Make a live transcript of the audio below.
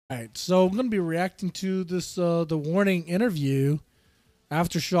All right, so I'm going to be reacting to this the warning interview,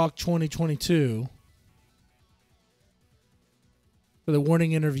 Aftershock 2022. For the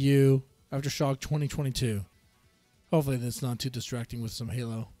warning interview, Aftershock 2022. Hopefully that's not too distracting with some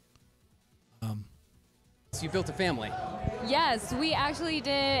Halo. So you built a family. Yes, we actually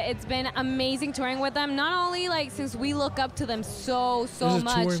did. It's been amazing touring with them. Not only like since we look up to them so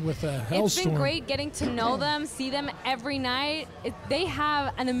much. Touring with it's been great getting to know them, see them every night. They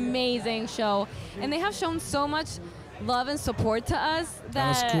have an amazing show, and they have shown so much love and support to us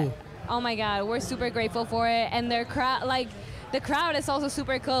that cool. Oh my God, we're super grateful for it. And their crowd, like the crowd, is also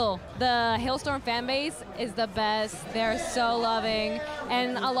super cool. The Hailstorm fan base is the best. They're so loving,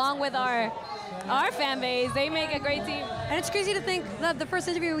 and along with our fan base, they make a great team. And it's crazy to think that the first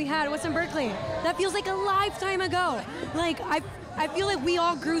interview we had was in Berkeley. That feels like a lifetime ago. Like, I feel like we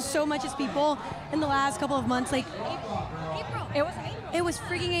all grew so much as people in the last couple of months. Like, April. It was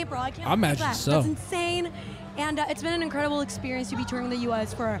freaking April. I can't I imagine that. so. That's insane. And it's been an incredible experience to be touring the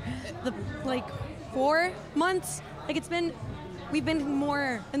U.S. for the 4 months. Like, we've been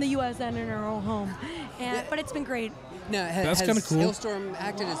more in the U.S. than in our own home. But it's been great. Now, That's kind of cool. Hailstorm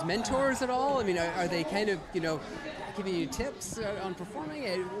acted as mentors at all? I mean, are they kind of, giving you tips on performing?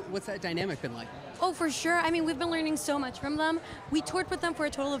 What's that dynamic been like? Oh, for sure. I mean, we've been learning so much from them. We toured with them for a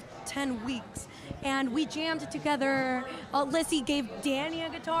total of 10 weeks. And we jammed together. Lissy gave Danny a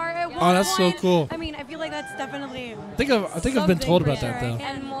guitar at one point. Oh, that's so cool. I mean, I feel like that's definitely. I think I've been told about that though.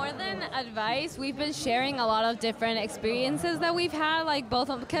 And more than advice, we've been sharing a lot of different experiences that we've had, like both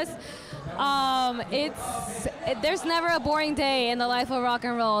of them, because there's never a boring day in the life of rock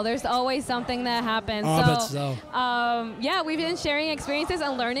and roll. There's always something that happens. Oh, I bet so. Yeah, we've been sharing experiences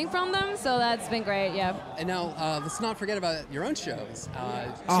and learning from them, so that's been great. Yeah. And now, let's not forget about your own shows.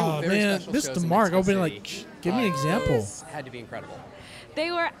 Oh man, Mr. Mark, I've been like, give me an example. Had to be incredible. They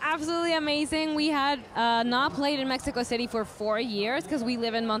were absolutely amazing. We had not played in Mexico City for 4 years because we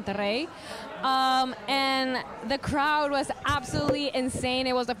live in Monterrey. And the crowd was absolutely insane.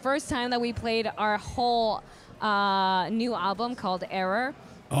 It was the first time that we played our whole new album called Error.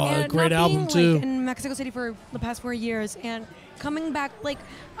 Oh, and a great not album being, too. Like, in Mexico City for the past 4 years and coming back, like,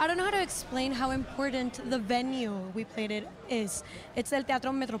 I don't know how to explain how important the venue we played it is. It's El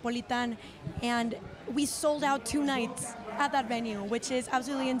Teatro Metropolitan, and we sold out 2 nights at that venue, which is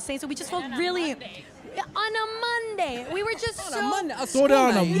absolutely insane. So we just felt really. On a Monday, we were just Sold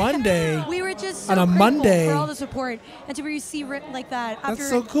out on a Monday. We were just so on a grateful Monday for all the support and to receive it like that. That's after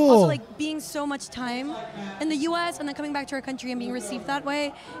so cool. Also, like being so much time in the U.S. and then coming back to our country and being received that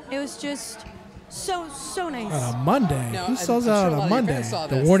way, it was just so nice. On a Monday? Now, Who sells I'm out sure a on lot a of your Monday? fans saw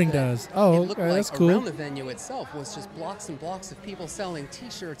The this, warning that does. It Oh, looked okay, like that's cool. around the venue itself was just blocks and blocks of people selling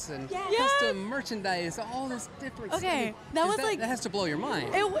T-shirts and custom merchandise, all this different stuff. Okay, that was like that has to blow your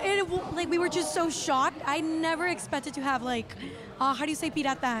mind. Like we were just so shocked. I never expected to have like, how do you say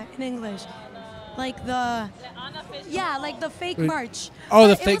pirata in English? Like the like the fake merch. Oh,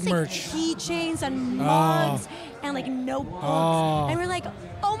 the But fake it was, like, merch. Keychains and mugs and like notebooks, and we're like,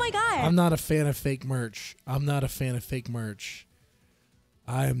 oh my god. I'm not a fan of fake merch. I am not a fan of fake merch.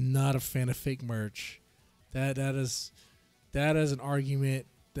 That is an argument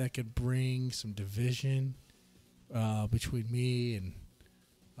that could bring some division between me and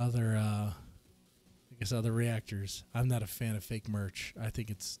other other reactors. I'm not a fan of fake merch. I think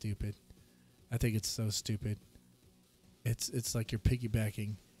it's stupid. I think it's so stupid. It's like you're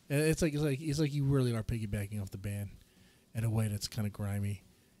piggybacking. It's like you really are piggybacking off the band in a way that's kind of grimy.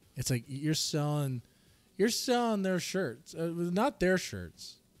 It's like you're selling their shirts, not their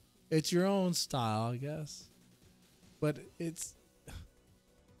shirts. It's your own style, I guess. But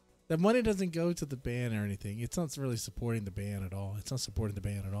the money doesn't go to the band or anything. It's not really supporting the band at all. It's not supporting the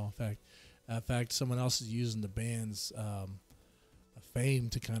band at all. In fact, someone else is using the band's fame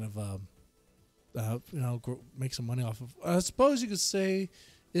to kind of make some money off of. I suppose you could say,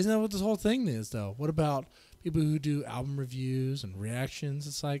 isn't that what this whole thing is, though? What about people who do album reviews and reactions?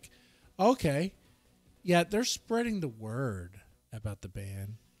 It's like, okay, yeah, they're spreading the word about the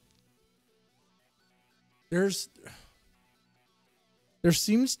band. There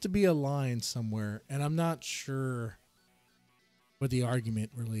seems to be a line somewhere, and I'm not sure what the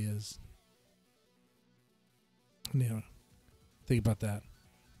argument really is. Think about that.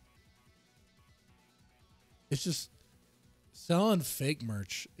 It's just selling fake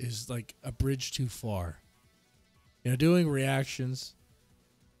merch is like a bridge too far. Doing reactions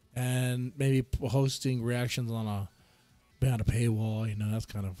and maybe hosting reactions behind a paywall, that's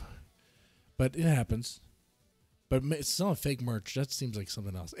kind of, but it happens. But selling fake merch, that seems like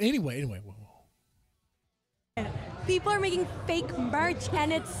something else. Anyway, whoa. People are making fake merch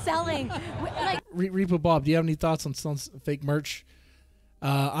and it's selling. Like, Repo Bob, do you have any thoughts on selling fake merch?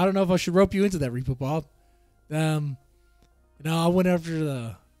 I don't know if I should rope you into that, Repo Bob. I went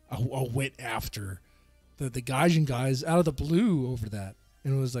after the Gaijin guys out of the blue over that,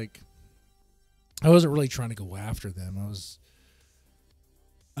 and it was like I wasn't really trying to go after them. I was,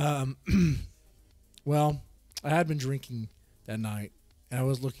 well, I had been drinking that night, and I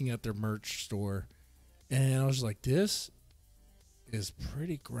was looking at their merch store, and I was like, this is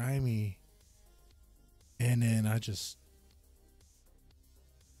pretty grimy. And then I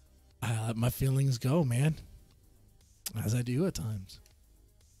let my feelings go, man, as I do at times.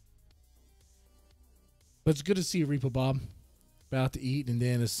 But it's good to see Repo Bob about to eat and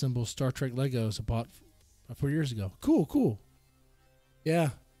then assemble Star Trek Legos I bought 4 years ago. Cool. Yeah.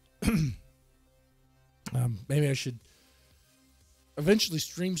 Maybe I should eventually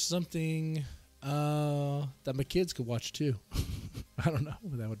stream something that my kids could watch too. I don't know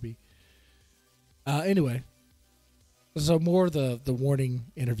what that would be. Anyway, so more of the warning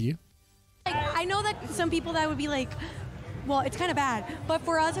interview. like, I know that some people that would be like, well, it's kind of bad. But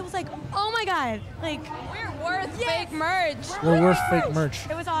for us, it was like, oh my God. Like, We're worth fake merch. We're worth fake merch.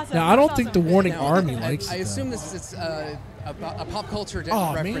 it was awesome. Now, It I was don't think awesome. the warning Now, army likes I it. assume though. this is a pop culture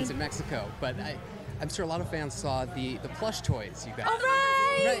man. reference in Mexico, but I'm sure a lot of fans saw the plush toys you got. All right.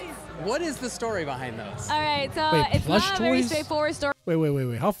 Right. What is the story behind those? All right, so Wait, it's plush not a very toys? straightforward story.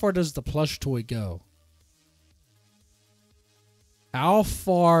 Wait. How far does the plush toy go? How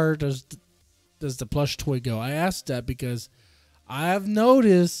far does the plush toy go? I asked that because I have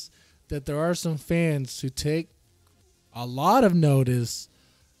noticed that there are some fans who take a lot of notice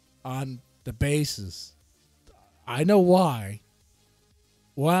on the bases. I know why.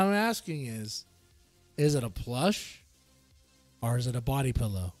 What I'm asking is it a plush or is it a body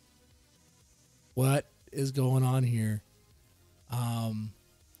pillow? What is going on here? I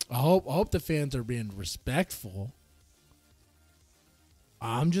hope the fans are being respectful.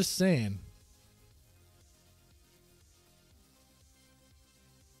 I'm just saying.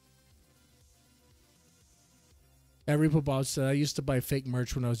 Every Bob said, I used to buy fake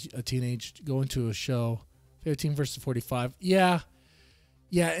merch when I was a teenage, going to a show, 15 versus 45. Yeah,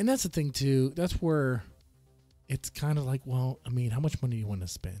 and that's the thing, too. That's where it's kind of like, well, I mean, how much money do you want to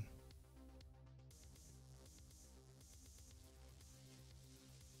spend?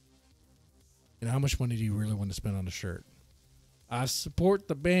 And how much money do you really want to spend on a shirt? I support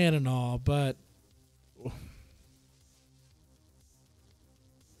the band and all, but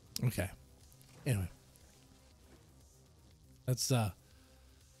okay. Anyway, let's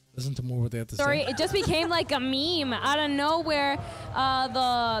listen to more what they have to Sorry, say. it just became like a meme out of nowhere.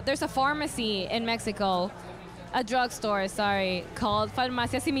 There's a pharmacy in Mexico, a drugstore, called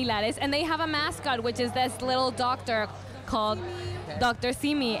Farmacias Similares, and they have a mascot, which is this little doctor called Dr.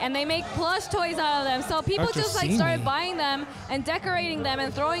 Simi, and they make plush toys out of them. So people Dr. just Simi. started buying them and decorating them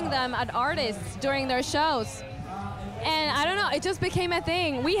and throwing them at artists during their shows. And I don't know, it just became a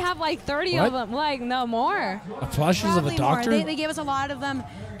thing. We have like 30 of What? them, like no more. Plushes of a Probably more. doctor? They gave us a lot of them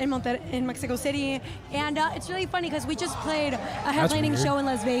in Mexico City. And it's really funny because we just played a headlining weird. show in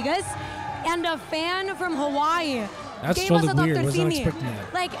Las Vegas. And a fan from Hawaii That's gave totally us a weird. Dr. Wasn't Simi. expecting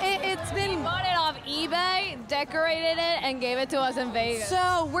that. Like, it's been... Bought it off eBay, decorated it, and gave it to us in Vegas.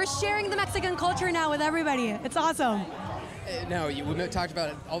 So we're sharing the Mexican culture now with everybody. It's awesome. No, we talked about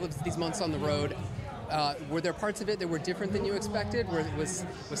it, all of these months on the road. Were there parts of it that were different than you expected? Was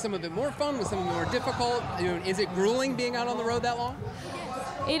some of it more fun? Was some of it more difficult? Is it grueling being out on the road that long?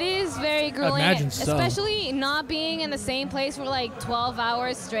 It is very grueling, imagine so. especially not being in the same place for like 12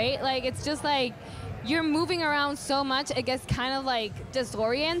 hours straight. Like, it's just like you're moving around so much, it gets kind of like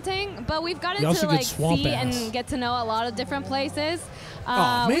disorienting. But we've gotten You also to get like swamp see ass. and get to know a lot of different places.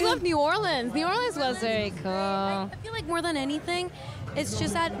 Aw, We man. love New Orleans. New Orleans was very cool. I feel like more than anything, it's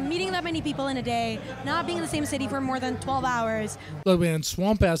just that meeting that many people in a day, not being in the same city for more than 12 hours. Look, man,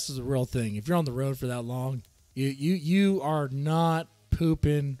 swamp ass is a real thing. If you're on the road for that long, you are not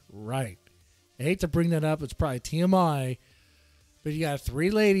pooping right. I hate to bring that up. It's probably TMI, but you got 3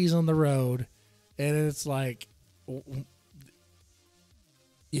 ladies on the road, and it's like,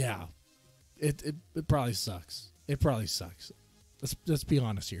 yeah, it probably sucks. It probably sucks. Let's be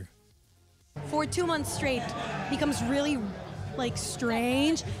honest here. For 2 months straight becomes really like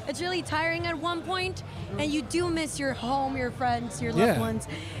strange. It's really tiring at one point, and you do miss your home, your friends, your loved Yeah. ones.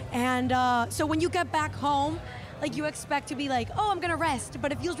 And so when you get back home, like you expect to be like, oh, I'm gonna rest,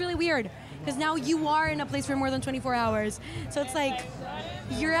 but it feels really weird because now you are in a place for more than 24 hours. So it's like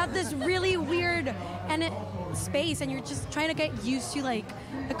you're at this really weird space, and you're just trying to get used to like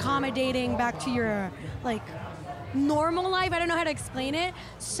accommodating back to your like normal life. I don't know how to explain it.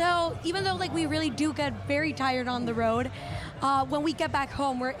 So even though like we really do get very tired on the road, when we get back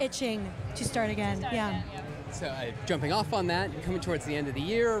home, we're itching to start again. Yeah. So jumping off on that, coming towards the end of the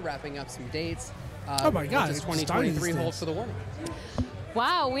year, wrapping up some dates. Oh my God, What does it's 2023 hold starting for the warning?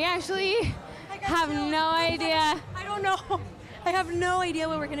 Wow, we actually have no idea. I don't know. I have no idea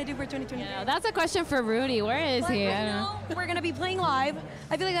what we're gonna do for 2023. Yeah, that's a question for Rudy. Where is he? I don't know. We're gonna be playing live.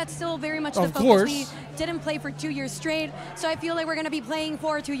 I feel like that's still very much the Of focus. course. We didn't play for 2 years straight, so I feel like we're gonna be playing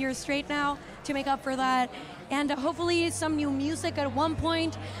for 2 years straight now to make up for that. And hopefully some new music at one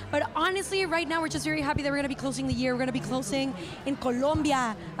point. But honestly, right now we're just very happy that we're gonna be closing the year. We're gonna be closing in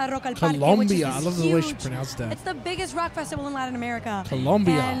Colombia at Rock al Parque, which is Colombia. I love the way she huge. pronounced that. It's the biggest rock festival in Latin America.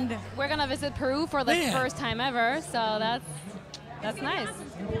 Colombia. And We're gonna visit Peru for the Man. first time ever, so that's nice.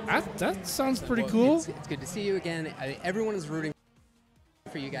 That sounds pretty Well, cool. It's good to see you again. Everyone is rooting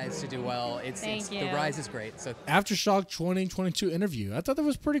for you guys to do well. Thank you. The rise is great. So Aftershock 2022 interview. I thought that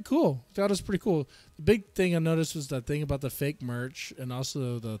was pretty cool. I thought it was pretty cool. The big thing I noticed was that thing about the fake merch and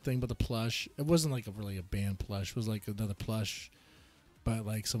also the thing about the plush. It wasn't like really a band plush. It was like another plush, but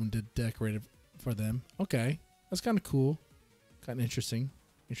like someone did decorate it for them. Okay, that's kind of cool. Kind of interesting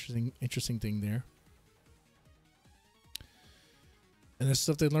thing there. And that's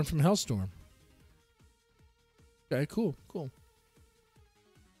stuff they learned from Hellstorm. Okay, cool.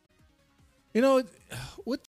 You know, what